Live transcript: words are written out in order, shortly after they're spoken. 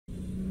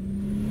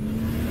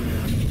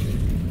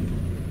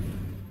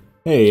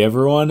Hey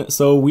everyone,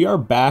 so we are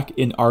back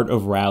in Art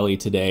of Rally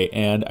today,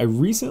 and I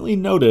recently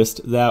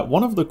noticed that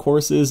one of the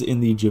courses in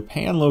the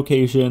Japan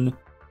location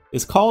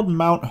is called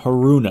Mount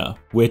Haruna,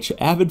 which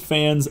avid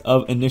fans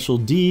of Initial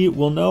D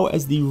will know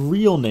as the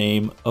real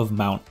name of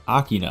Mount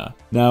Akina.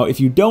 Now, if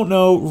you don't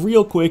know,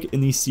 real quick,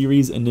 in the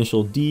series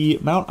Initial D,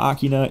 Mount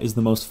Akina is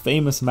the most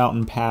famous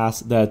mountain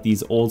pass that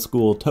these old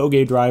school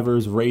toge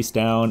drivers race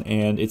down,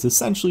 and it's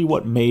essentially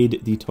what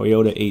made the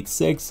Toyota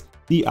 86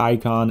 the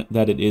icon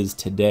that it is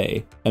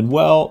today. And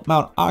well,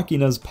 Mount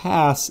Akina's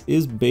pass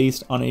is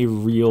based on a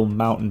real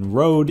mountain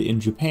road in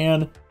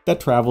Japan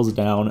that travels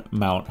down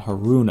Mount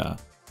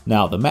Haruna.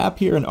 Now, the map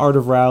here in Art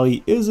of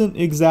Rally isn't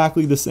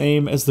exactly the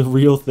same as the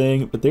real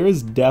thing, but there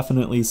is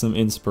definitely some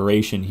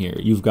inspiration here.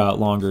 You've got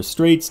longer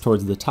straights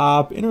towards the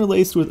top,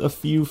 interlaced with a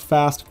few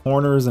fast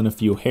corners and a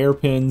few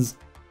hairpins.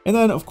 And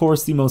then, of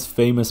course, the most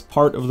famous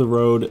part of the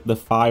road, the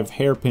 5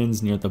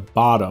 hairpins near the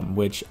bottom,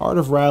 which Art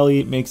of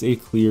Rally makes a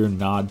clear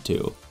nod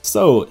to.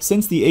 So,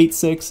 since the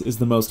 86 is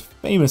the most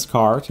famous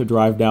car to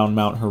drive down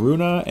Mount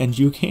Haruna, and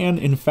you can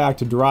in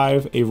fact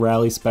drive a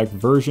rally spec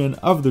version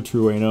of the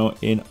Trueno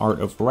in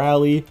Art of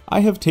Rally, I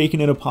have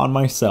taken it upon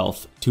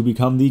myself to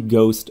become the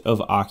ghost of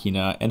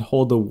Akina and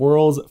hold the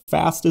world's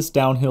fastest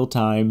downhill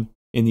time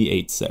in the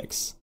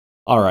 86.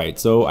 Alright,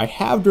 so I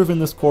have driven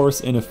this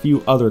course in a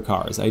few other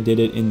cars. I did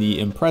it in the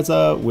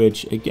Impreza,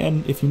 which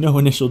again, if you know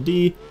Initial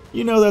D,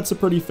 you know that's a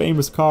pretty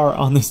famous car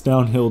on this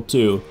downhill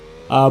too.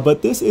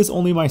 But this is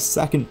only my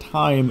second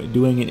time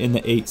doing it in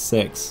the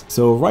 86.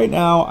 So right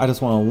now, I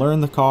just want to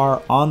learn the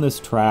car on this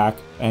track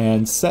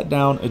and set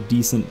down a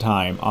decent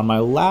time. On my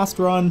last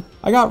run,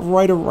 I got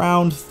right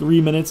around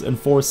 3 minutes and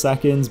 4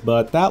 seconds,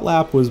 but that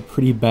lap was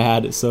pretty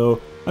bad,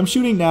 so I'm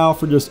shooting now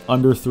for just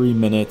under 3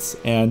 minutes,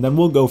 and then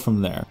we'll go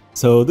from there.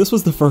 So this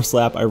was the first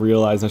lap. I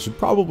realized I should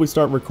probably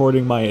start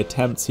recording my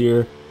attempts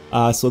here.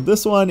 So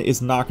this one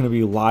is not going to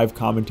be live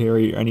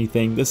commentary or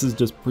anything. This is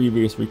just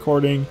previous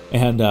recording,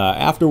 and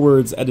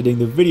afterwards editing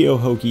the video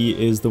Hoki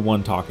is the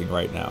one talking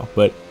right now.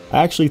 But I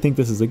actually think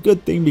this is a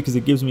good thing because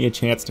it gives me a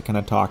chance to kind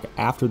of talk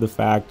after the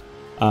fact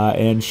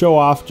and show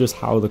off just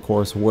how the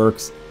course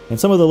works and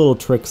some of the little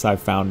tricks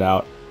I've found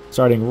out.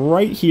 Starting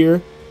right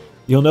here,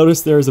 you'll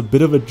notice there's a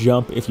bit of a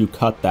jump if you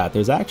cut that.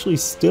 There's actually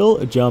still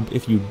a jump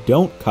if you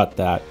don't cut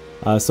that,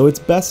 so it's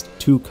best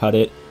to cut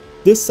it.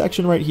 This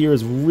section right here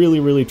is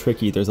really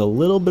tricky. There's a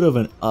little bit of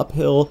an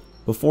uphill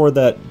before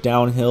that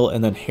downhill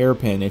and then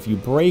hairpin. If you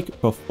brake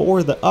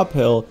before the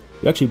uphill,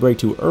 you actually brake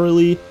too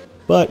early,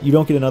 but you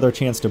don't get another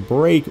chance to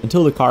brake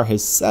until the car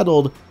has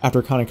settled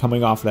after kind of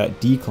coming off that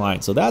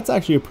decline. So that's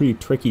actually a pretty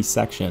tricky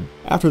section.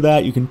 After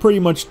that, you can pretty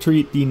much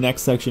treat the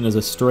next section as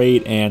a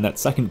straight, and that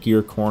second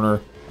gear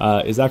corner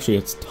is actually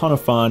a ton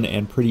of fun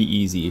and pretty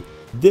easy.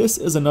 This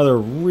is another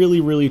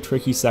really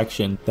tricky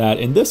section that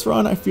in this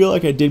run I feel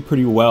like I did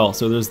pretty well.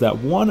 So there's that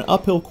one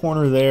uphill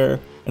corner there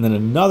and then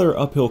another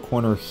uphill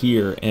corner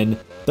here, and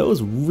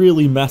those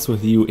really mess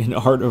with you in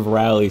Art of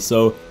Rally.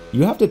 So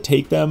you have to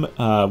take them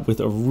with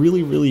a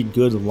really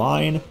good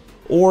line,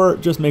 or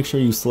just make sure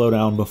you slow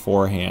down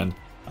beforehand.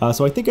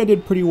 So I think I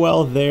did pretty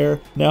well there.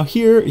 Now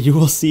here you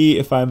will see,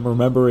 if I'm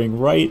remembering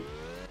right,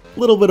 a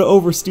little bit of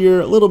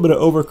oversteer, a little bit of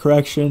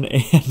overcorrection,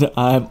 and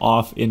I'm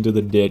off into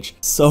the ditch.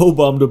 So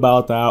bummed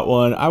about that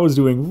one. I was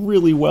doing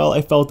really well.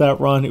 I felt that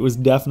run. It was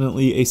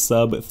definitely a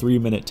sub 3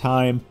 minute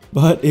time,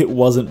 but it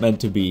wasn't meant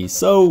to be.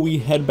 So we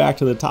head back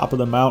to the top of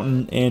the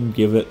mountain and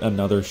give it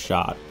another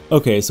shot.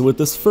 Okay, so with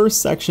this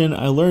first section,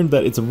 I learned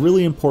that it's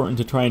really important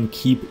to try and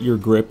keep your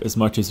grip as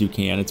much as you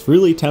can. It's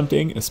really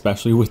tempting,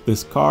 especially with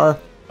this car,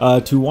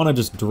 to want to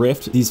just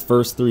drift these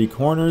first 3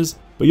 corners,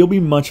 but you'll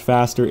be much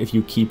faster if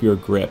you keep your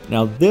grip.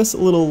 Now this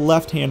little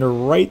left-hander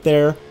right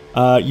there,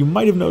 you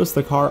might have noticed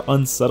the car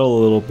unsettle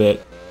a little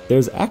bit.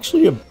 There's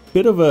actually a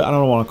bit of a, I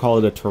don't want to call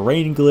it a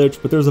terrain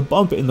glitch, but there's a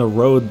bump in the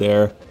road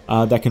there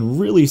that can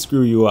really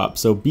screw you up.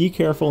 So be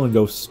careful and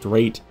go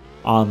straight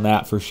on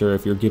that for sure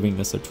if you're giving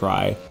this a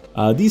try.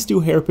 These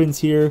 2 hairpins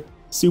here,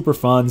 super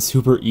fun,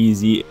 super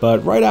easy,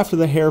 but right after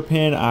the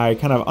hairpin, I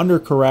kind of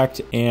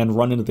undercorrect and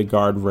run into the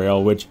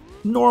guardrail, which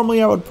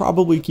normally I would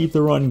probably keep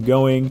the run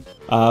going,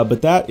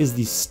 but that is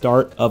the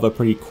start of a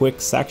pretty quick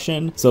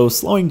section, so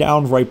slowing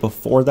down right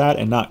before that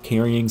and not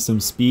carrying some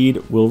speed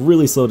will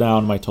really slow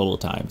down my total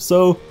time.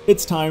 So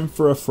it's time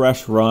for a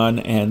fresh run,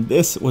 and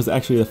this was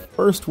actually the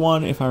first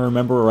one, if I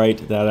remember right,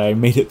 that I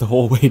made it the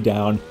whole way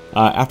down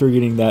after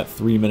getting that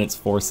 3 minutes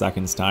 4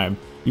 seconds time.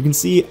 You can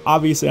see,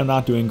 obviously I'm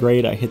not doing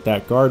great. I hit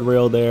that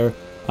guardrail there,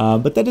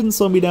 but that didn't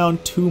slow me down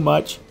too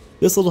much.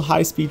 This little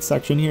high-speed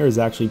section here is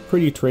actually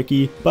pretty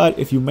tricky, but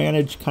if you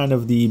manage kind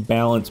of the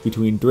balance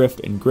between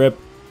drift and grip,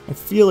 I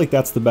feel like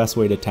that's the best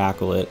way to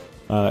tackle it.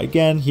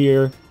 Again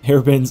here,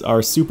 hairpins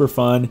are super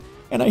fun,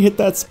 and I hit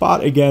that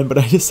spot again, but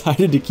I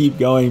decided to keep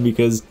going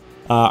because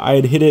I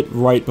had hit it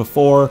right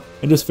before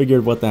and just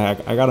figured, what the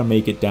heck, I gotta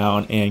make it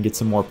down and get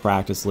some more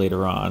practice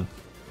later on.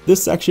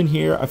 This section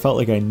here, I felt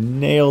like I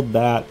nailed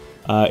that.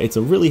 It's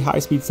a really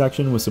high-speed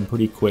section with some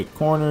pretty quick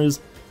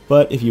corners,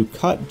 but if you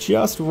cut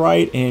just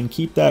right and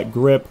keep that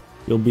grip,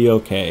 you'll be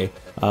okay.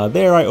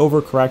 There I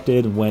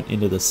overcorrected and went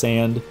into the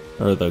sand,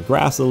 or the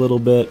grass a little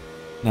bit.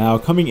 Now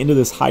coming into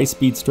this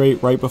high-speed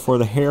straight right before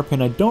the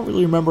hairpin, I don't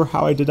really remember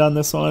how I did on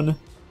this one.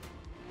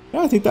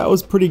 Yeah, I think that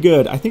was pretty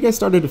good. I think I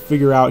started to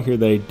figure out here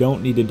that I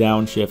don't need to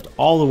downshift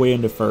all the way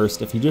into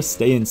first. If you just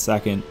stay in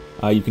second,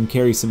 you can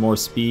carry some more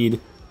speed,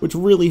 which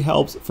really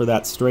helps for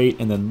that straight.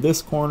 And then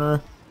this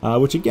corner,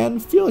 which again,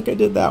 feel like I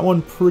did that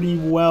one pretty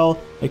well.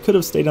 I could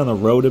have stayed on the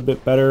road a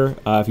bit better.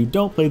 If you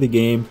don't play the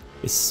game,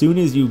 as soon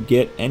as you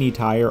get any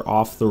tire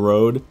off the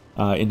road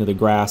into the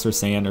grass or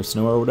sand or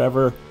snow or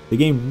whatever, the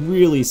game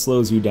really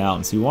slows you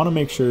down. So you want to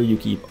make sure you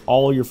keep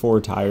all your 4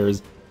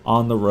 tires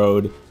on the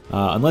road,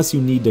 unless you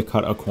need to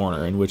cut a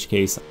corner, in which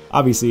case,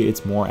 obviously,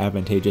 it's more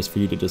advantageous for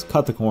you to just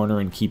cut the corner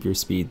and keep your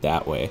speed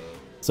that way.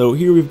 So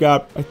here we've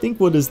got, I think,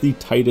 what is the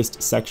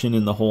tightest section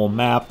in the whole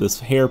map, this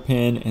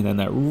hairpin, and then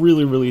that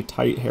really, really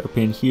tight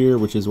hairpin here,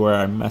 which is where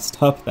I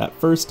messed up that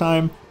first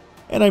time,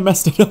 and I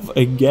messed it up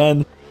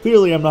again.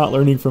 Clearly, I'm not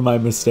learning from my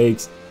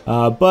mistakes,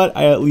 but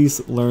I at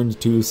least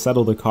learned to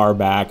settle the car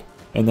back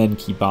and then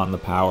keep on the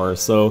power,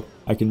 so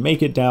I can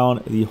make it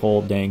down the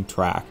whole dang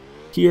track.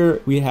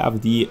 Here we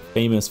have the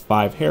famous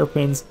 5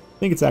 hairpins. I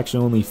think it's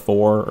actually only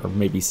 4 or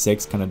maybe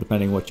 6, kind of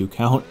depending what you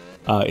count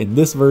in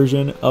this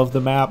version of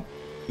the map.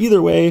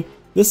 Either way,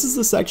 this is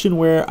the section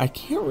where I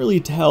can't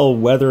really tell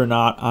whether or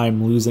not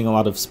I'm losing a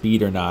lot of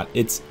speed or not.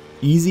 It's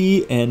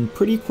easy and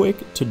pretty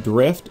quick to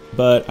drift,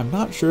 but I'm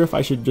not sure if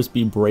I should just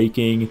be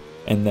braking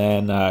and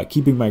then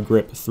keeping my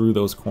grip through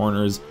those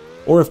corners,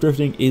 or if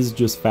drifting is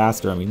just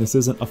faster. I mean, this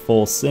isn't a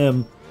full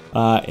sim,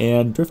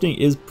 and drifting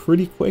is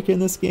pretty quick in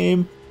this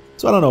game.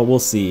 So I don't know, we'll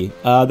see.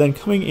 Then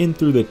coming in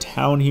through the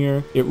town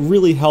here, it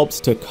really helps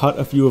to cut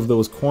a few of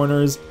those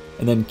corners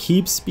and then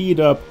keep speed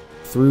up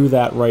through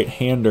that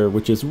right-hander,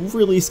 which is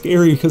really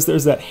scary because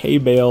there's that hay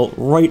bale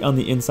right on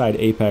the inside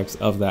apex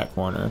of that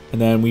corner.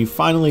 And then we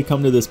finally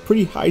come to this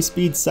pretty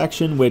high-speed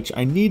section, which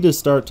I need to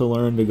start to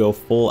learn to go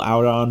full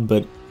out on,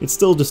 but it's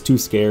still just too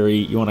scary.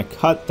 You want to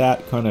cut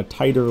that kind of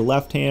tighter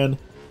left hand,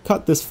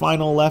 cut this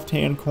final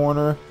left-hand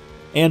corner,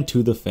 and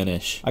to the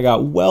finish. I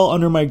got well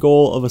under my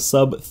goal of a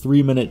sub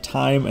 3-minute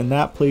time, and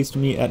that placed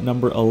me at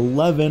number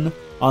 11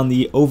 on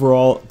the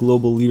overall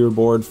global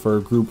leaderboard for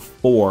group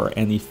 4,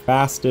 and the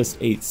fastest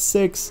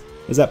 86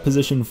 is at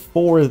position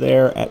 4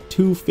 there at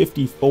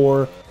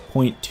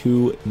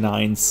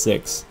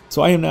 254.296.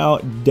 So I am now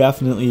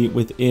definitely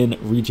within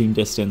reaching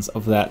distance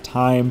of that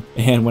time,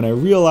 and when I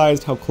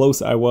realized how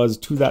close I was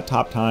to that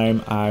top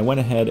time, I went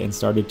ahead and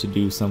started to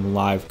do some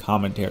live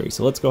commentary.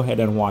 So let's go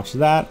ahead and watch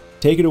that.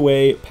 Take it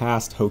away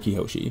past Hoki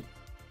Hoshi.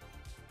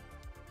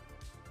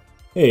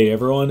 Hey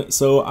everyone,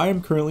 so I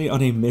am currently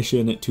on a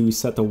mission to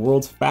set the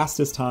world's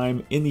fastest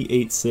time in the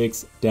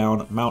 86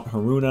 down Mount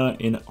Haruna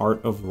in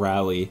Art of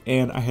Rally,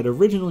 and I had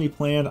originally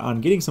planned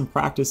on getting some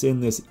practice in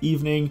this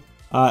evening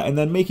and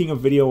then making a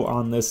video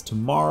on this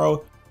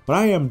tomorrow, but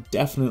I am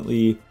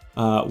definitely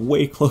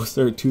way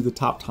closer to the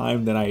top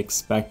time than I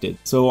expected.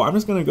 So I'm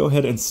just going to go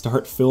ahead and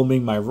start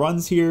filming my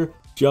runs here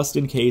just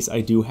in case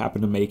I do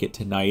happen to make it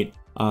tonight.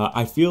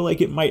 I feel like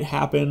it might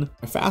happen.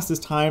 My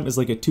fastest time is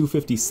like a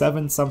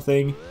 2:57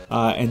 something,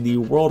 and the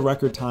world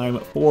record time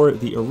for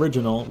the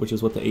original, which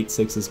is what the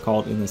 86 is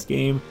called in this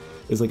game,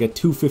 is like a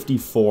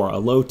 2:54, a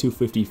low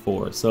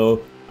 2:54.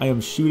 So I am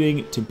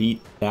shooting to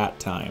beat that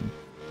time.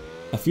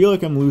 I feel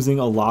like I'm losing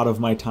a lot of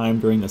my time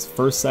during this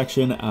first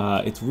section.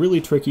 It's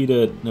really tricky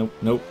to,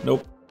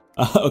 nope.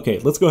 Okay,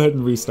 let's go ahead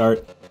and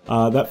restart.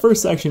 That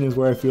first section is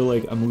where I feel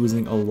like I'm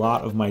losing a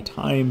lot of my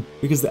time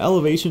because the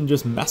elevation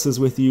just messes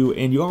with you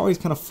and you always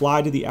kind of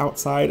fly to the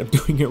outside. I'm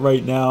doing it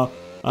right now.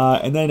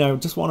 And then I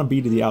just want to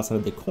be to the outside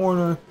of the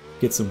corner,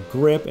 get some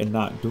grip and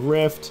not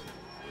drift.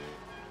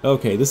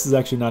 Okay, this is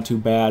actually not too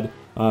bad.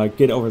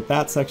 Get over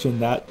that section.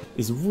 That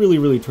is really,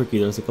 really tricky.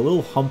 There's like a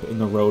little hump in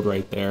the road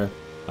right there.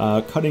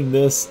 Cutting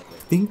this, I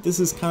think this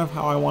is kind of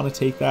how I want to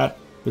take that.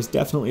 There's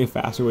definitely a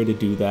faster way to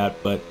do that,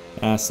 but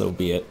so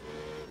be it.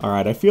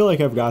 Alright, I feel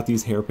like I've got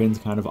these hairpins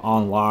kind of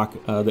on lock.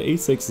 The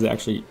A6 is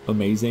actually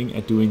amazing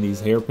at doing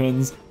these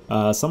hairpins.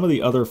 Some of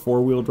the other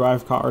four-wheel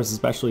drive cars,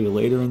 especially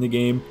later in the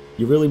game,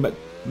 you really...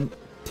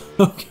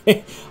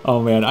 Okay,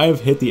 oh man, I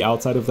have hit the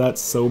outside of that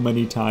so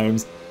many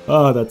times.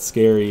 Oh, that's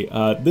scary.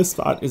 This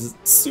spot is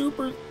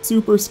super,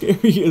 super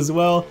scary as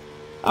well.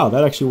 Oh,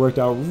 that actually worked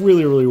out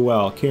really, really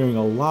well, carrying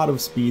a lot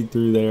of speed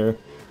through there.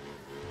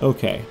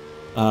 Okay,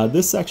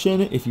 this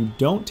section, if you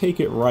don't take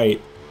it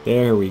right,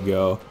 there we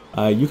go.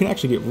 You can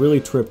actually get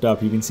really tripped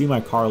up. You can see my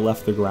car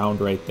left the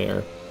ground right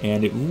there,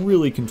 and it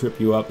really can trip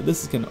you up.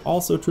 This can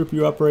also trip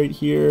you up right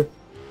here.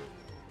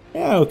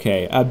 Yeah,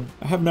 okay. I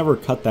have never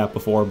cut that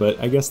before, but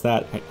I guess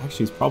that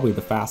actually is probably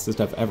the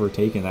fastest I've ever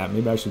taken that.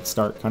 Maybe I should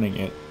start cutting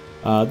it.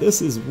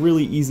 This is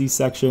really easy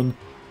section.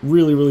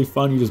 Really, really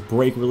fun. You just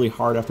brake really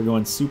hard after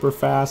going super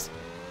fast.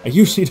 I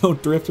usually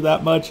don't drift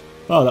that much.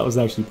 Oh, that was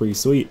actually pretty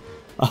sweet.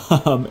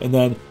 And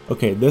then,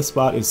 okay, this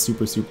spot is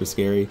super, super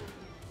scary.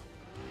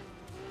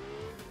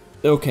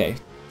 Okay,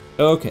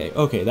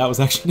 that was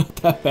actually not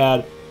that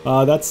bad.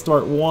 That's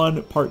start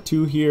 1, part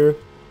 2 here.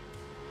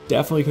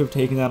 definitely could have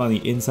taken that on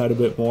the inside a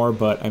bit more,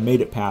 but I made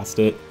it past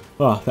it.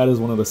 Oh, that is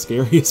one of the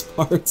scariest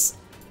parts.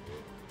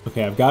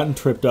 Okay, I've gotten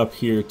tripped up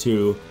here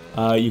too.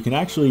 You can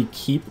actually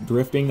keep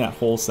drifting that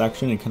whole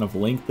section and kind of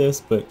link this,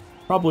 but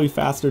probably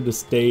faster to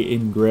stay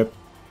in grip.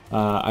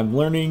 I'm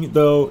learning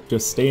though,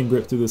 just stay in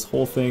grip through this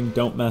whole thing,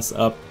 don't mess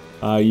up.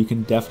 You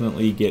can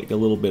definitely get a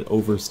little bit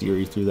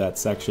oversteery through that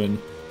section.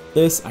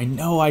 This, I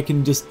know I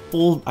can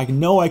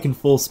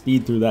full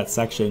speed through that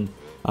section,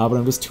 but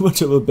I'm just too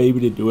much of a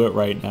baby to do it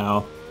right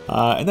now.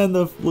 And then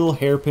the little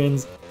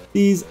hairpins,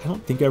 these, I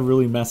don't think I've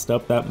really messed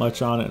up that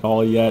much on at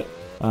all yet.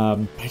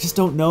 I just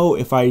don't know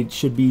if I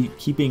should be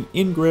keeping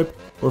in grip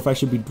or if I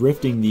should be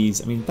drifting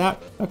these. I mean,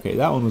 okay,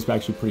 that one was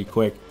actually pretty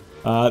quick.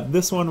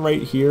 This one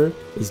right here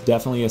is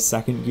definitely a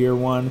second gear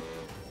one.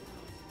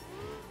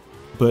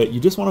 But you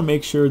just want to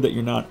make sure that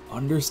you're not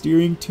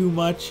understeering too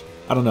much.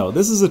 I don't know,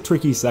 this is a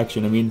tricky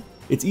section. I mean,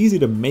 it's easy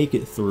to make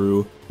it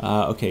through.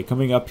 Okay,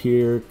 coming up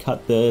here,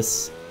 cut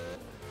this.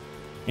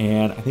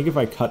 And I think if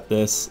I cut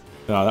this,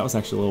 oh, that was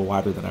actually a little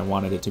wider than I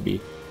wanted it to be.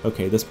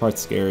 Okay, this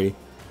part's scary.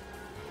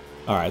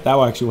 Alright, that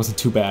one actually wasn't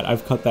too bad.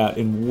 I've cut that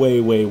in way,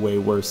 way, way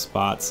worse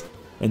spots.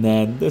 And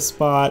then this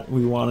spot,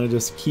 we want to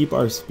just keep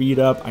our speed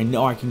up. I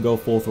know I can go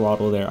full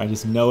throttle there. I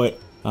just know it.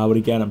 But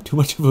again, I'm too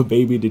much of a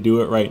baby to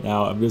do it right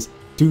now. I'm just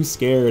too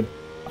scared.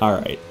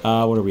 Alright,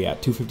 what are we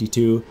at?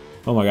 252.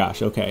 Oh my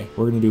gosh, okay.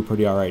 We're going to do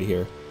pretty alright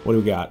here. What do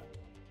we got?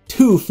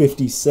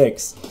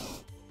 256.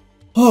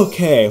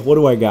 Okay, what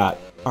do I got?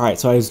 Alright,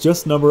 so I was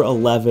just number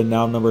 11,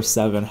 now I'm number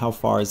 7. How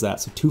far is that?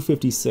 So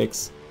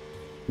 256.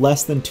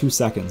 Less than 2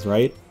 seconds,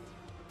 right?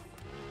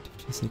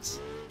 256.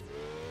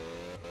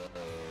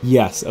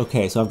 Yes,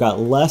 okay, so I've got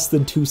less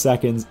than 2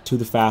 seconds to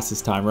the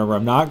fastest time. Remember,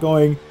 I'm not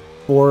going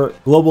for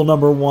global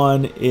number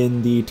 1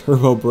 in the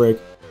Turbo Brick,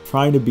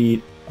 trying to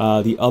beat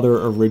the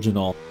other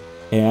original.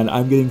 And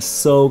I'm getting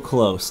so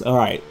close.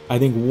 Alright, I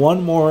think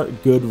one more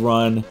good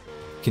run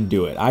can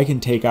do it. I can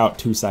take out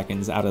 2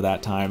 seconds out of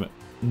that time,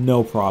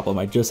 no problem.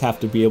 I just have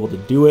to be able to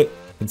do it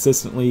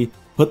consistently,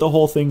 put the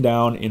whole thing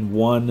down in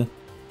one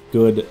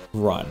good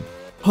run.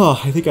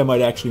 Oh, I think I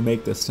might actually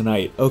make this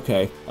tonight.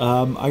 Okay,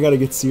 I gotta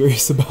get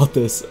serious about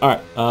this.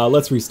 Alright,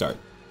 let's restart.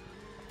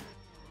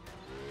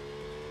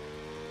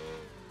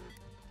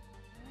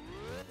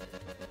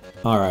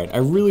 Alright, I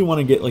really want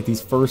to get like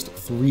these first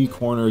 3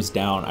 corners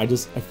down. I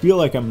feel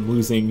like I'm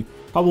losing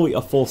probably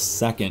a full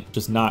second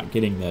just not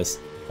getting this.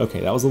 Okay,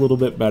 that was a little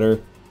bit better.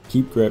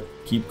 Keep grip,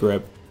 keep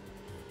grip.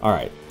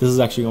 Alright, this is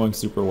actually going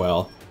super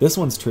well. This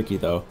one's tricky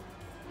though.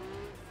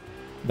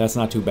 That's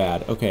not too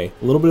bad. Okay,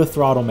 a little bit of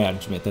throttle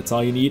management, that's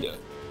all you need.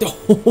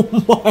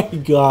 Oh my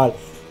god.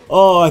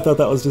 Oh, I thought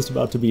that was just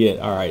about to be it.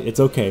 Alright,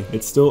 it's okay.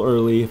 It's still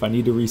early if I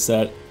need to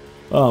reset.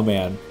 Oh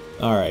man.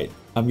 Alright.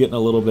 I'm getting a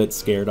little bit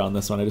scared on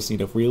this one. I just need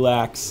to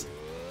relax.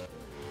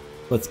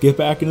 Let's get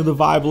back into the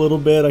vibe a little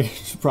bit. I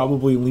should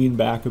probably lean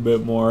back a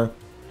bit more.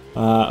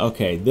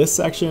 Okay, this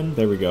section,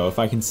 there we go. If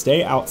I can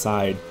stay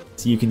outside,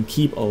 so you can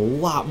keep a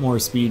lot more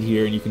speed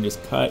here and you can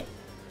just cut.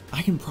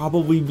 I can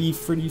probably be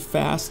pretty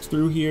fast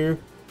through here.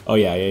 Oh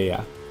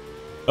yeah.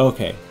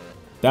 Okay,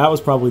 that was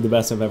probably the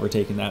best I've ever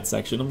taken that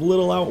section. I'm a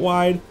little out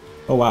wide.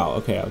 Oh wow,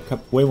 okay, I cut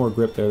way more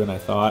grip there than I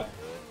thought.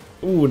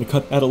 Ooh, and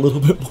cut that a little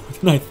bit more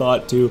than I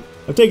thought too.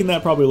 I've taken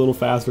that probably a little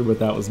faster, but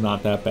that was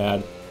not that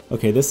bad.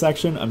 Okay, this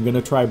section, I'm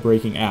gonna try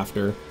braking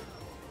after.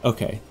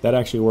 Okay, that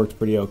actually worked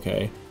pretty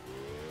okay.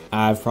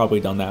 I've probably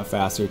done that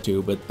faster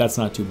too, but that's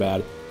not too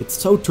bad. It's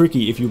so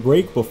tricky. If you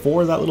brake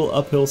before that little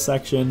uphill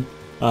section,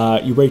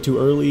 you brake too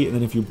early, and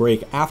then if you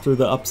brake after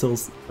the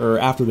uphills, or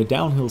after the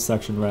downhill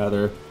section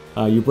rather,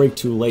 you brake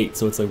too late.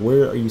 So it's like,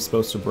 where are you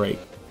supposed to brake?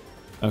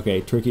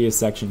 Okay, trickiest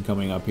section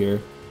coming up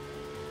here.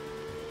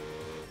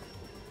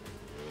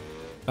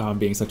 Oh, I'm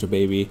being such a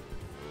baby.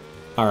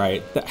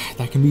 Alright,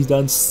 that can be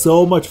done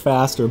so much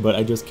faster, but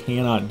I just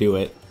cannot do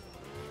it.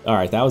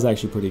 Alright, that was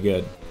actually pretty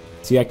good.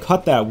 See, I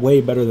cut that way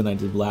better than I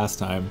did last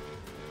time.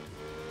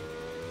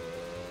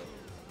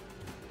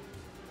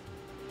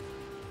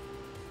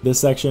 This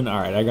section,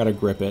 alright, I gotta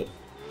grip it.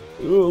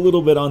 Ooh, a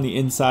little bit on the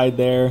inside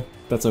there.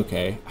 That's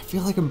okay. I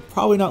feel like I'm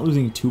probably not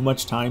losing too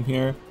much time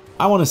here.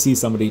 I want to see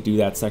somebody do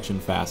that section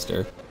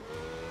faster.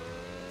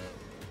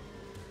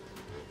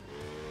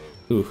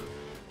 Ooh.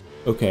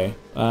 Okay,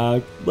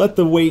 let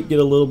the weight get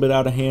a little bit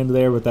out of hand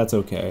there, but that's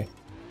okay.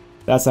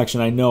 That section,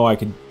 I know I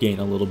could gain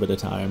a little bit of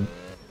time.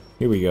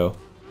 Here we go.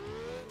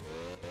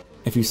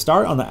 If you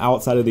start on the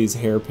outside of these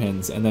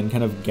hairpins and then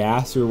kind of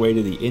gas your way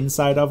to the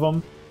inside of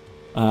them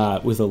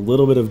with a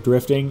little bit of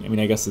drifting, I mean,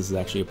 I guess this is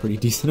actually a pretty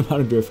decent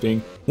amount of drifting.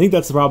 I think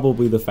that's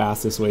probably the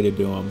fastest way to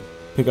do them.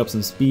 Pick up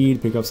some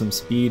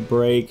speed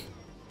brake.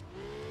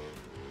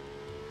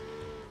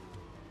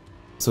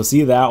 So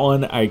see that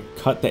one? I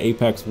cut the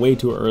apex way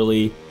too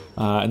early.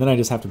 And then I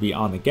just have to be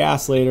on the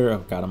gas later.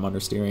 Oh god, I'm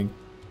understeering.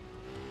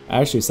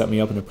 Actually set me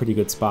up in a pretty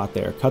good spot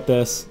there. Cut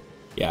this.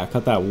 Yeah, I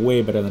cut that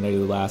way better than I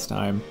did last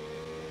time.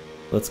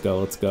 Let's go,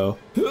 let's go.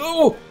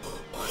 Oh!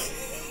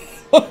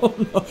 Oh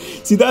no.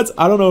 See, that's,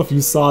 I don't know if you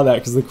saw that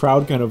because the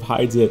crowd kind of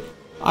hides it.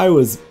 I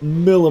was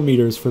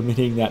millimeters from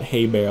hitting that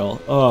hay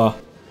bale. Oh,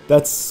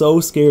 That's so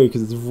scary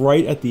because it's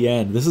right at the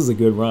end. This is a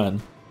good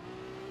run.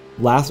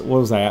 What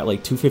was I at?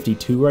 Like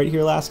 252 right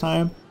here last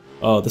time?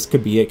 Oh, this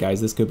could be it, guys.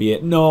 This could be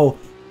it. No,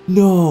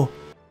 no.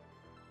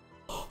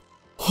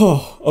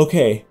 Oh,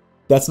 okay.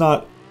 That's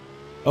not...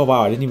 Oh,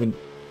 wow. Did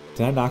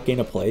I not gain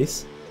a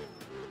place?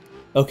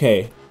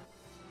 Okay.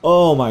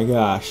 Oh my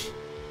gosh.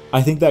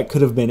 I think that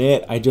could have been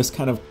it. I just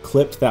kind of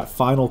clipped that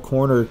final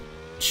corner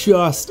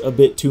just a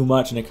bit too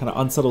much and it kind of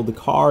unsettled the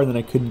car and then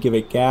I couldn't give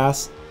it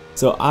gas.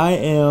 So I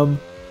am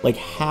like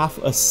half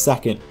a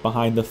second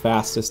behind the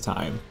fastest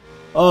time.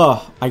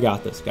 Oh, I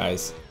got this,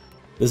 guys.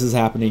 This is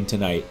happening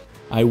tonight.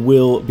 I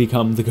will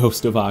become the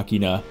Ghost of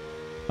Akina.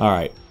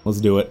 Alright, let's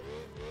do it.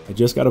 I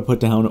just got to put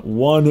down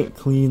one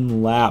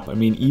clean lap. I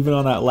mean, even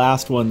on that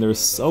last one, there's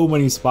so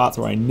many spots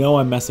where I know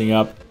I'm messing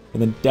up,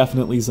 and then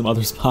definitely some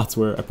other spots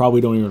where I probably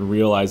don't even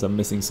realize I'm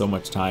missing so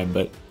much time,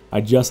 but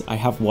I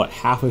have, what,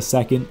 half a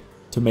second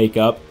to make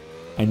up.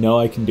 I know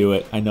I can do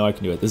it. I know I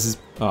can do it. This is,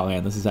 oh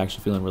man, this is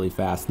actually feeling really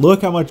fast.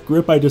 Look how much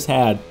grip I just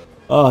had.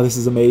 Oh, this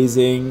is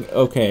amazing.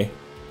 Okay,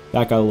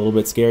 that got a little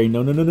bit scary.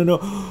 No, no, no, no,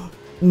 no.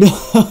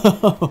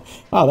 No!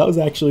 Wow, that was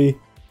actually...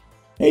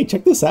 Hey,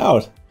 check this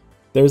out.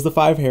 There's the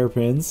 5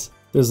 hairpins.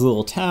 There's a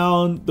little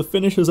town. The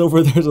finish is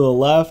over there to the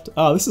left.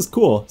 Oh, this is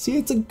cool. See,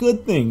 it's a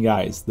good thing,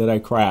 guys, that I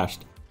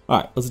crashed.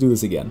 Alright, let's do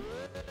this again.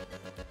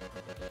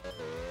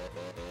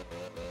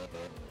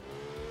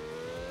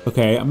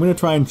 Okay, I'm going to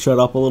try and shut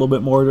up a little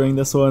bit more during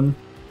this one.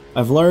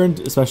 I've learned,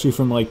 especially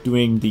from like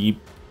doing the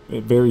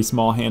very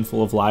small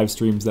handful of live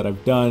streams that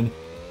I've done,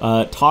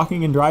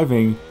 talking and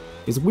driving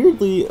is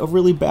weirdly a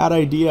really bad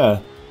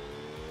idea.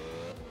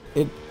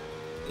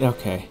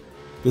 Okay,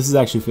 this is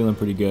actually feeling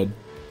pretty good.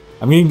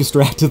 I'm getting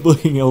distracted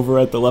looking over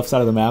at the left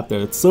side of the map there.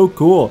 It's so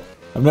cool.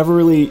 I've never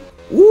really...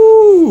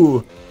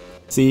 Woo!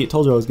 See,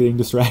 told you I was getting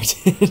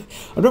distracted.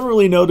 I've never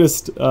really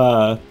noticed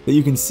that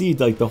you can see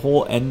like the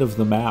whole end of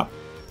the map.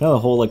 Kind of the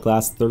whole like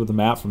last third of the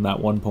map from that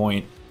one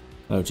point.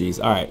 Oh geez.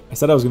 Alright, I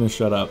said I was going to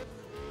shut up.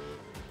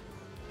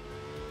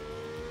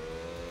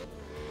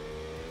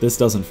 This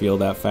doesn't feel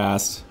that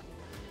fast.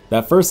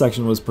 That first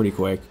section was pretty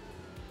quick.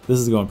 This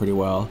is going pretty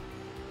well.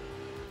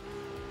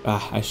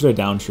 Ah, I should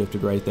have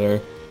downshifted right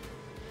there.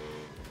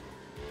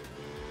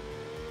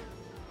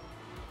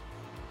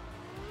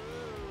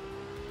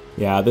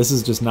 Yeah, this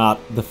is just not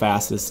the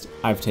fastest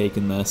I've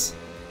taken this.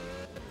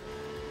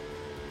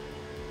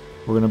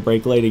 We're gonna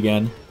brake late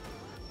again.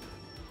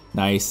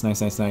 Nice,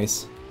 nice, nice,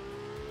 nice.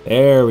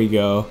 There we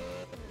go.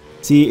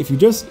 See, if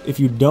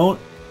you don't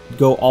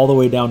go all the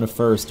way down to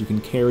first, you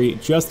can carry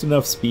just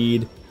enough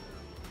speed.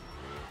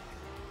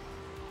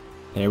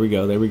 There we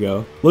go, there we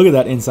go. Look at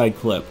that inside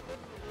clip.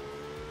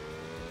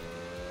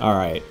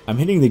 Alright, I'm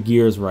hitting the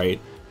gears right.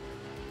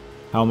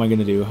 How am I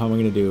gonna do? How am I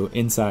gonna do?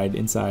 Inside,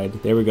 inside.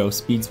 There we go.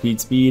 Speed, speed,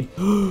 speed.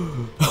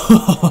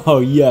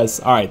 Oh,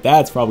 yes. Alright,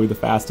 that's probably the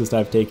fastest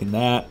I've taken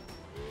that.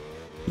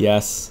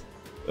 Yes.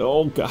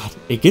 Oh, God.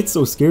 It gets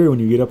so scary when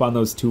you get up on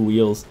those 2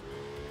 wheels.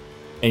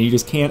 And you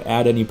just can't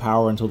add any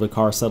power until the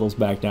car settles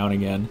back down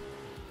again.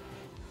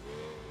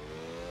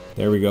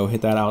 There we go.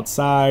 Hit that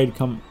outside.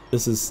 Come.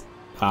 This is...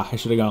 Ah, I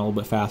should have gone a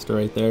little bit faster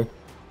right there.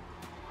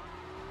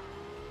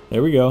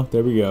 There we go.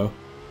 There we go.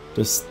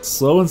 Just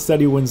slow and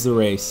steady wins the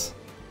race.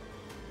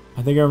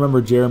 I think I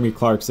remember Jeremy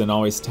Clarkson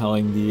always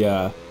telling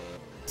the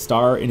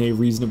star in a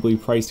reasonably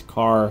priced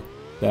car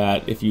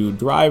that if you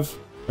drive,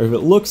 or if it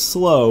looks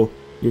slow,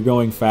 you're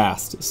going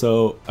fast.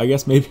 So I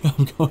guess maybe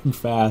I'm going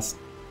fast.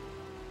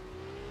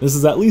 This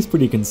is at least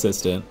pretty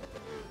consistent.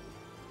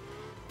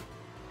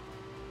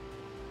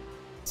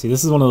 See,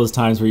 this is one of those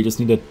times where you just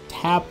need to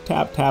tap,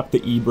 tap, tap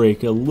the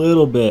e-brake a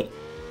little bit.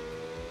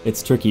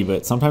 It's tricky,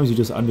 but sometimes you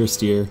just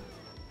understeer.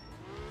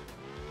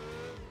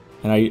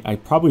 And I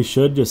probably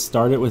should just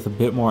start it with a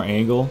bit more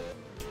angle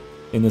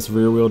in this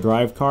rear-wheel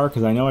drive car,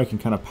 because I know I can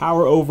kind of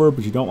power over,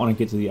 but you don't want to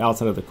get to the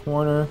outside of the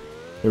corner.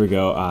 There we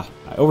go. I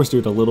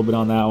oversteered a little bit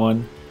on that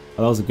one.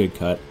 Oh, that was a good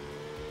cut.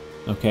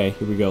 Okay,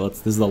 here we go.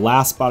 This is the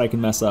last spot I can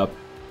mess up.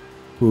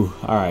 Whew,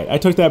 alright. I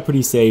took that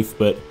pretty safe,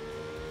 but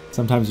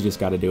sometimes you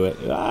just got to do it.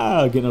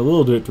 Ah, getting a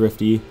little bit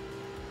drifty.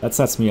 That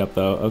sets me up,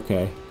 though.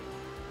 Okay.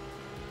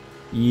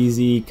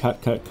 Easy.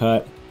 Cut, cut,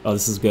 cut. Oh,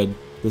 this is good.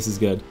 This is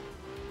good.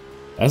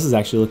 This is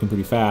actually looking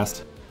pretty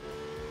fast.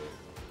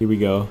 Here we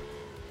go.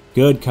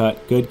 Good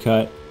cut, good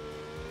cut.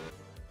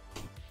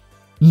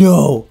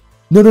 No!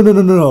 No, no, no,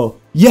 no, no,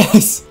 no.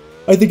 Yes!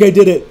 I think I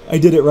did it. I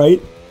did it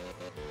right.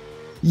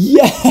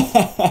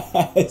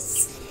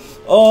 Yes!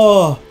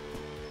 Oh!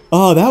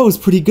 Oh, that was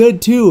pretty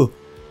good too.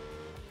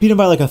 Beat him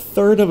by like a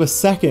third of a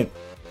second.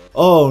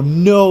 Oh,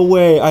 no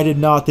way. I did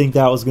not think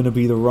that was going to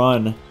be the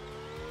run.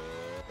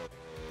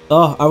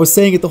 Oh, I was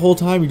saying it the whole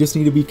time. You just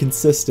need to be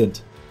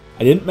consistent.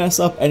 I didn't mess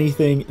up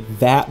anything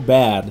that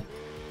bad.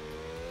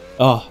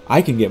 Oh,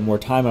 I can get more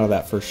time out of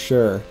that for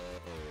sure.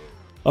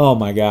 Oh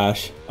my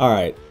gosh.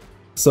 Alright.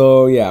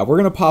 So yeah, we're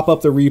going to pop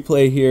up the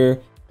replay here.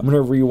 I'm going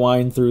to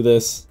rewind through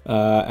this.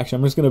 Actually,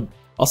 I'm just going to...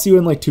 I'll see you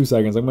in like 2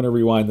 seconds. I'm going to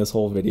rewind this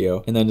whole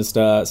video and then just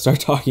start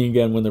talking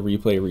again when the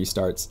replay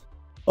restarts.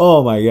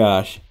 Oh my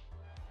gosh.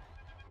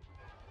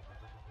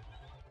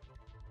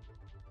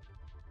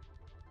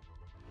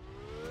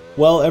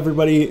 Well,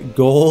 everybody,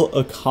 goal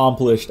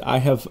accomplished. I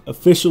have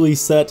officially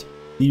set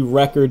the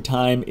record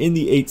time in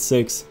the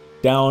 86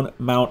 down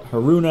Mount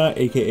Haruna,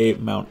 aka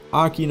Mount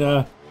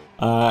Akina,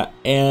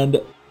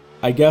 and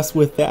I guess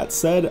with that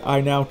said,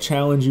 I now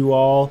challenge you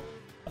all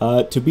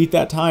to beat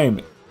that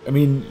time. I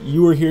mean,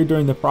 you were here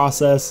during the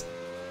process.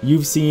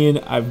 You've seen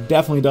I've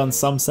definitely done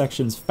some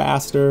sections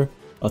faster.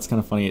 Oh, it's kind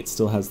of funny, it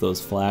still has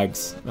those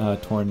flags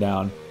torn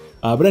down.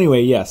 But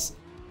anyway, yes,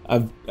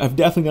 I've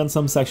definitely done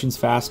some sections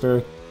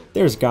faster.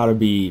 There's got to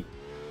be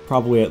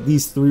probably at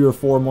least 3 or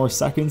 4 more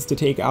seconds to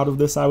take out of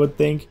this, I would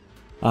think.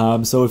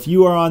 So if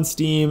you are on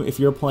Steam, if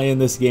you're playing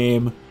this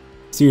game,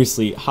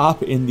 seriously,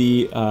 hop in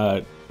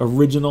the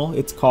original,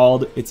 it's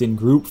called. It's in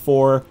Group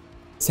 4.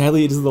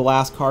 Sadly, it is the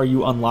last car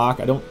you unlock.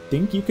 I don't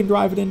think you can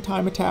drive it in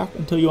Time Attack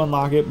until you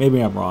unlock it. Maybe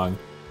I'm wrong.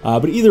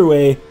 But either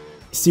way,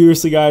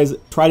 seriously, guys,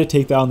 try to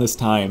take down this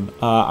time.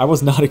 I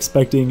was not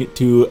expecting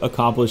to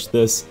accomplish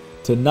this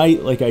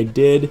tonight like I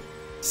did.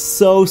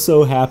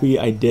 So happy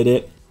I did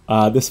it.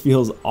 This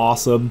feels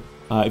awesome.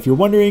 If you're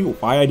wondering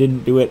why I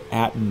didn't do it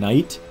at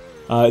night,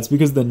 it's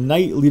because the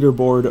night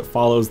leaderboard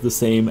follows the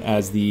same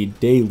as the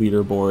day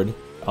leaderboard.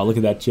 Oh, look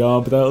at that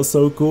jump. That was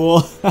so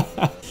cool.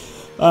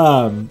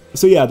 So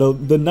yeah,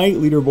 the night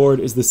leaderboard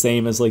is the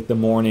same as like the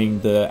morning,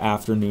 the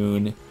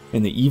afternoon,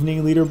 and the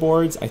evening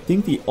leaderboards. I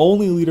think the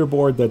only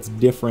leaderboard that's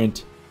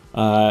different,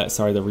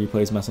 sorry, the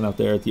replay's messing up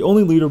there. The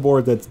only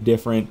leaderboard that's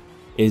different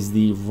is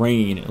the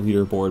rain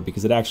leaderboard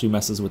because it actually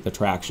messes with the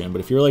traction. But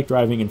if you're like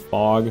driving in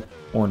fog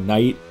or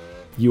night,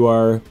 you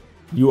are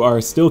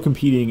still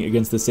competing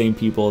against the same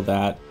people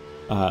that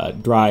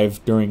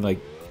drive during like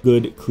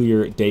good,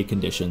 clear day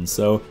conditions.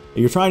 So if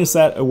you're trying to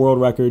set a world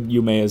record,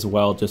 you may as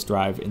well just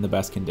drive in the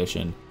best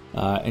condition.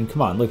 And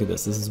come on, look at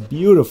this. This is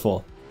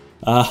beautiful.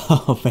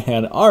 Oh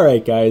man. All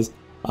right, guys.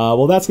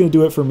 Well, that's going to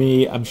do it for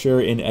me. I'm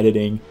sure in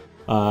editing,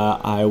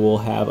 I will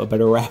have a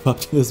better wrap up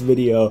to this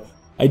video.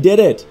 I did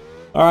it.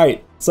 All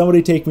right,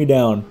 somebody take me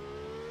down.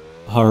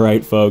 All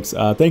right, folks,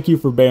 thank you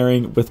for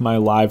bearing with my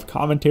live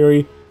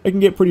commentary. I can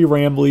get pretty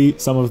rambly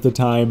some of the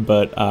time,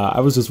 but I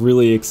was just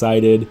really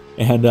excited,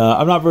 and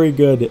I'm not very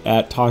good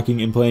at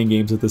talking and playing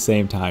games at the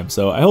same time,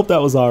 so I hope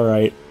that was all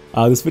right.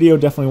 This video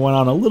definitely went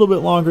on a little bit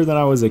longer than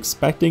I was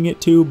expecting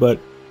it to, but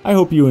I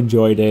hope you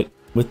enjoyed it.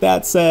 With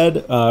that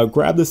said,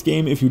 grab this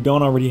game if you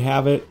don't already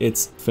have it.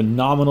 It's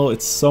phenomenal,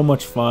 it's so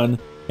much fun,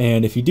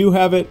 and if you do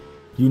have it,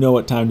 you know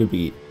what time to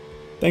beat.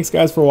 Thanks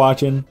guys for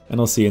watching, and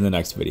I'll see you in the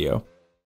next video.